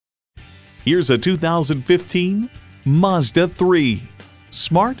Here's a 2015 Mazda 3.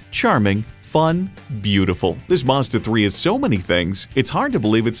 Smart, charming, fun, beautiful. This Mazda 3 is so many things, it's hard to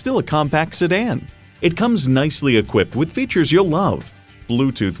believe it's still a compact sedan. It comes nicely equipped with features you'll love: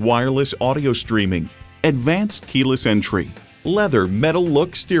 Bluetooth wireless audio streaming, advanced keyless entry, leather metal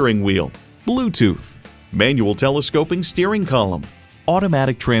look steering wheel, Bluetooth, manual telescoping steering column,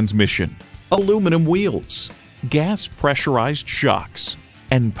 automatic transmission, aluminum wheels, gas pressurized shocks,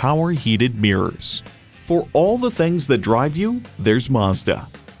 and power heated mirrors. For all the things that drive you, there's Mazda.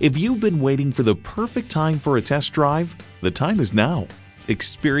 If you've been waiting for the perfect time for a test drive, the time is now.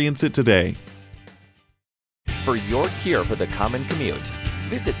 Experience it today. For your cure for the common commute,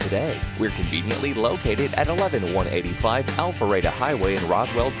 visit today. We're conveniently located at 11185 Alpharetta Highway in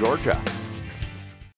Roswell, Georgia.